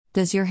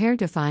Does your hair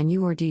define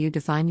you, or do you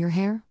define your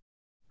hair?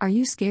 Are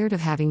you scared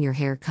of having your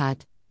hair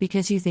cut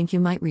because you think you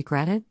might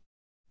regret it?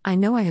 I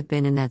know I have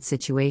been in that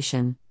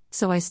situation,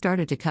 so I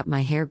started to cut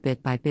my hair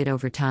bit by bit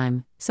over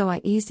time, so I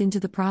eased into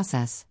the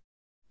process.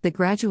 The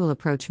gradual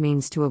approach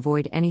means to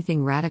avoid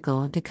anything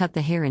radical and to cut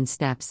the hair in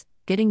steps,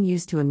 getting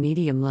used to a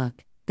medium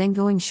look, then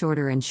going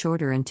shorter and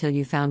shorter until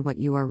you found what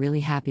you are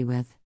really happy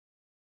with.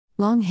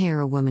 Long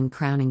hair, a woman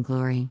crowning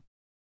glory.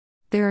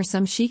 There are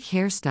some chic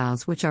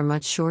hairstyles which are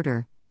much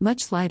shorter,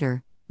 much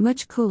lighter,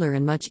 much cooler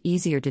and much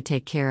easier to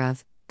take care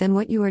of than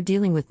what you are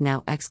dealing with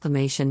now!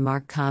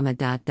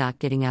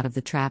 Getting out of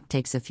the trap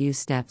takes a few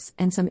steps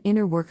and some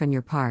inner work on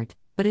your part,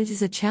 but it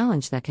is a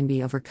challenge that can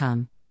be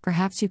overcome.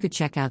 Perhaps you could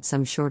check out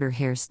some shorter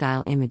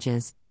hairstyle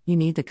images. You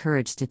need the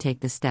courage to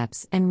take the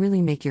steps and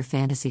really make your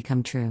fantasy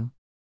come true.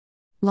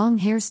 Long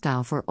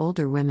hairstyle for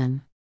older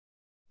women.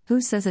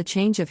 Who says a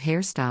change of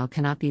hairstyle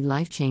cannot be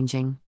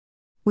life-changing?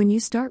 When you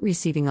start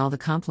receiving all the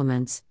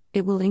compliments,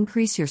 it will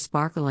increase your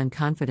sparkle and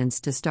confidence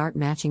to start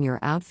matching your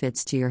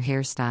outfits to your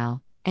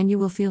hairstyle, and you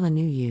will feel a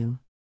new you.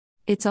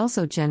 It's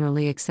also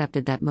generally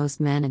accepted that most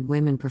men and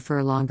women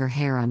prefer longer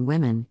hair on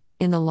women.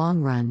 In the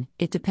long run,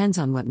 it depends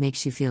on what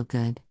makes you feel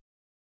good.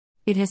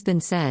 It has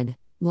been said,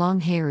 long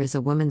hair is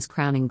a woman's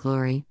crowning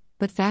glory,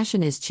 but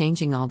fashion is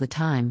changing all the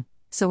time,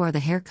 so are the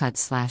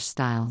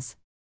haircuts/styles.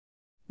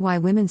 Why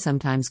women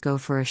sometimes go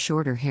for a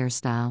shorter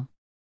hairstyle.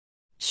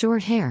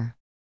 Short hair.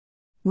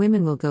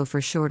 Women will go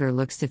for shorter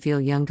looks to feel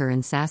younger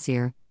and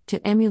sassier,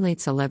 to emulate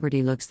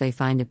celebrity looks they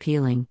find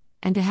appealing,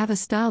 and to have a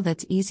style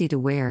that's easy to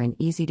wear and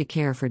easy to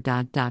care for.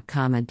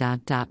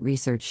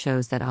 Research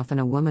shows that often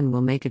a woman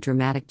will make a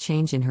dramatic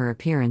change in her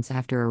appearance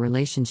after a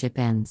relationship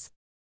ends.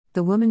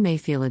 The woman may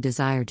feel a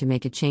desire to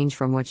make a change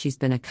from what she's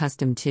been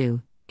accustomed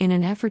to, in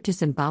an effort to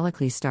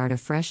symbolically start a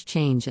fresh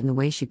change in the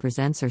way she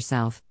presents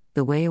herself.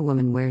 The way a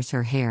woman wears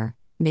her hair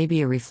may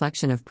be a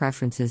reflection of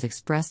preferences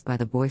expressed by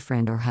the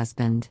boyfriend or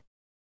husband.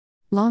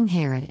 Long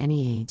hair at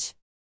any age.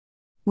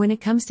 When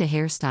it comes to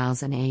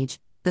hairstyles and age,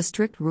 the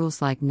strict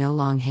rules like no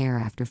long hair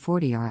after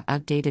 40 are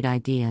outdated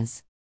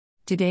ideas.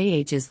 Today,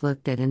 age is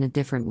looked at in a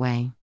different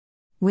way.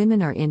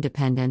 Women are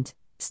independent,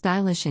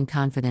 stylish, and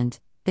confident.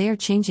 They are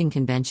changing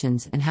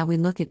conventions and how we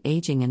look at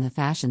aging and the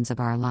fashions of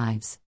our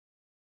lives.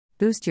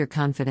 Boost your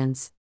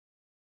confidence.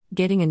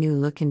 Getting a new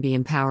look can be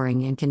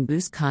empowering and can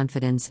boost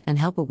confidence and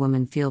help a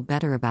woman feel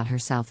better about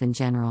herself in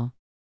general.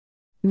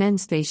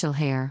 Men's facial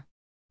hair.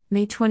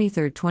 May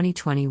 23,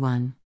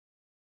 2021.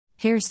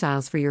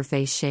 Hairstyles for your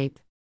face shape.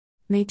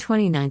 May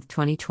 29,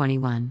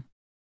 2021.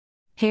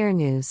 Hair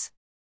news.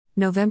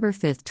 November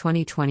 5,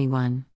 2021.